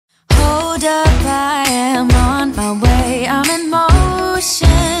Hold up, I am on my way, I'm in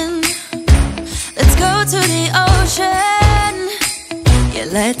motion. Let's go to the ocean. Yeah,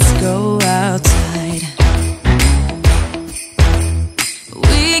 let's go outside.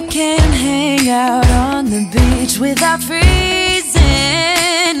 We can hang out on the beach without freezing.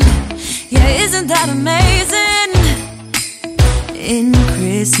 Yeah, isn't that amazing? In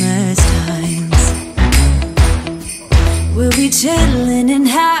Christmas times, we'll be chilling and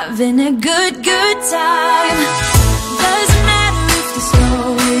having a good time. Doesn't matter if the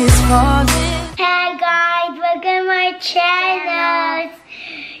snow is falling. Hi guys, welcome to my channel.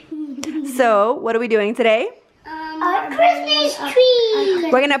 So, what are we doing today? Our Christmas tree.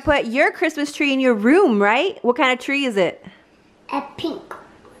 We're gonna put your Christmas tree in your room, right? What kind of tree is it? A pink.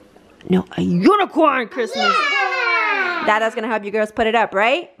 No, a unicorn Christmas. Yeah. Dada's gonna help you girls put it up,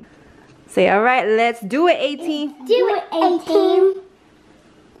 right? Say, all right, let's do it, ateam. Do it, ateam.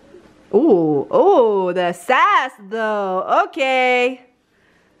 Ooh, the sass though. Okay.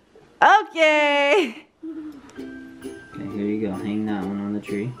 Okay, here you go. Hang that one on the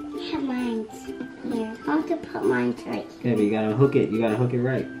tree. Yeah, mine's here. I want to put mine right. Okay, but you gotta hook it. You gotta hook it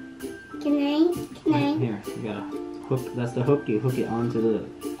right. Can I? Here, you gotta hook. That's the hook. You hook it onto the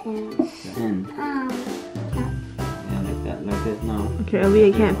end. Yeah, like that. Like this. No. Okay,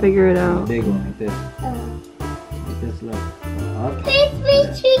 Aaliyah can't figure it A out. big one, like this. Like this. Look. Okay.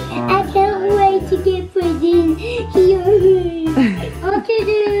 Christmas tree. I can't wait to get presents here. What to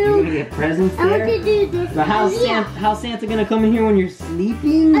do? You're gonna get presents I want there. to do this. But how's Santa gonna come in here when you're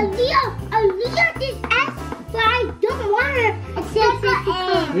sleeping? Aaliyah just asked, but I don't want her. It says like an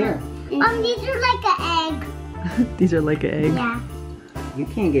egg. Here. These are like an egg. These are like an egg. Yeah. You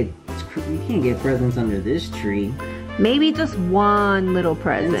can't get presents under this tree. Maybe just one little And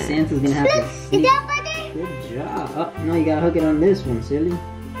present. Santa's gonna have to Is sleep. that better? Good job. Oh, no, you gotta hook it on this one, silly.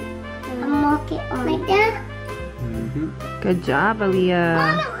 I'm hook it on like that. Good job, Aaliyah.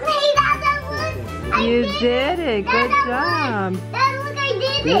 You did it. Good job. Dad, look, I did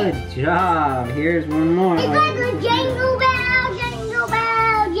it. Good job. Here's one more. It's like a jingle bell, jingle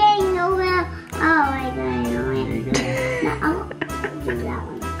bell, jingle bell. Oh my God, I know There it. you go. No, I'll do that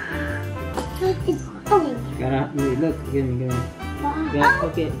one. It's pulling. Gotta look. Give me. You gotta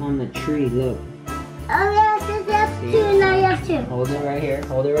hook it on the tree. Look. Oh yes, that's two, now you have two. Hold it right here.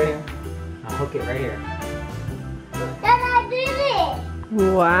 Hold it right here. I'll hook it right here. Dad, I did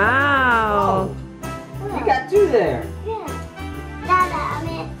it. Wow. You got two there. Yeah. Dad, I'm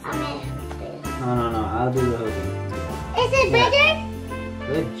in. No. I'll do the hooking. Is it better?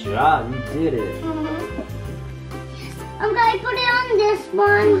 Good job. You did it. I'm gonna put it on this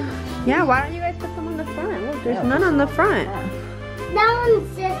one. Yeah, why don't you guys put some on the front? Look, there's none on the front. That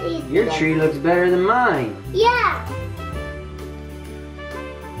one says easy. Your tree looks better than mine. Yeah.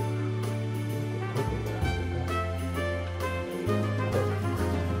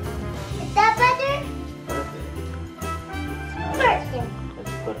 Is that better? Perfect.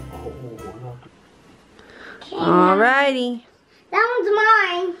 Let's put Alrighty. That one's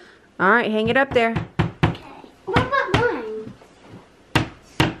mine. Alright, hang it up there. What about mine?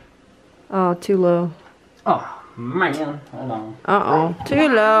 Oh, too low. Oh, man. Hold on. Uh-oh, too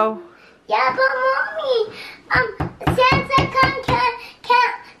low. Yeah, but mommy, Santa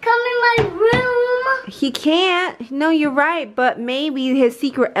can't come in my room. He can't. No, you're right, but maybe his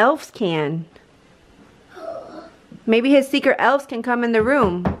secret elves can. Maybe his secret elves can come in the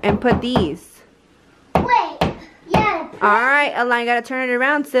room and put these. Wait, yeah. Alright, Alana, you gotta turn it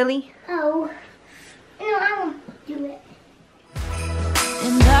around, silly. Oh, no, I won't do it.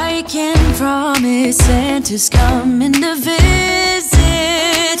 And I can promise Santa's coming to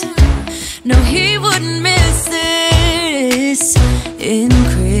visit. No, he wouldn't miss this in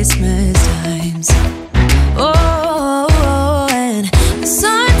Christmas times. Oh, and the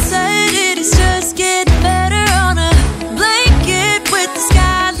sun said it is just getting better on a blanket with the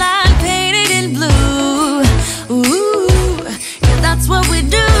skyline painted in blue. Ooh, yeah, that's what we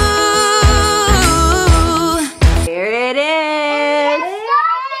do. Here it is.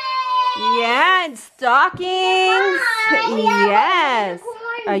 Yeah, it's stockings. Yes.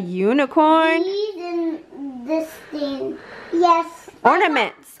 A unicorn. These and this thing. Yes.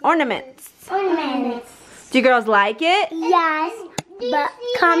 Ornaments. Ornaments. Do you girls like it? Yes. But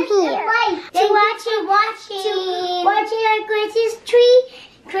come here to watching our Christmas tree,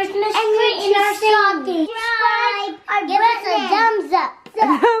 Christmas tree in our stocking. Subscribe. Give us a thumbs up.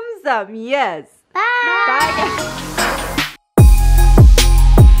 Thumbs up, yes. Bye. Bye, guys.